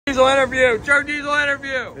Diesel interview. Joe Diesel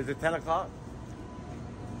interview. Is it 10 o'clock?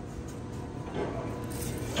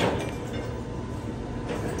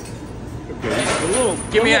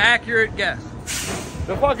 Give me an accurate guess.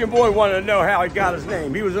 The fucking boy wanted to know how he got his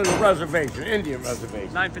name. He was in a reservation, Indian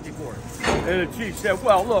reservation. 954. And the chief said,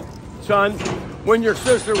 well, look, son, when your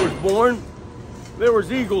sister was born, there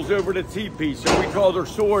was eagles over the teepee, so we called her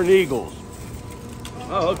Soaring Eagles.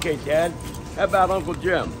 Oh, okay, Dad. How about Uncle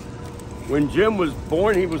Jim? When Jim was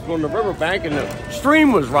born, he was on the riverbank and the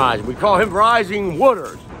stream was rising. We call him Rising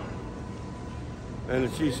Waters. And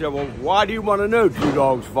she said, well, why do you want to know, two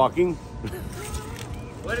dogs fucking?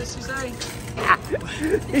 What did she say?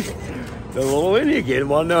 The little Indian kid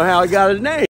wanted to know how he got his name.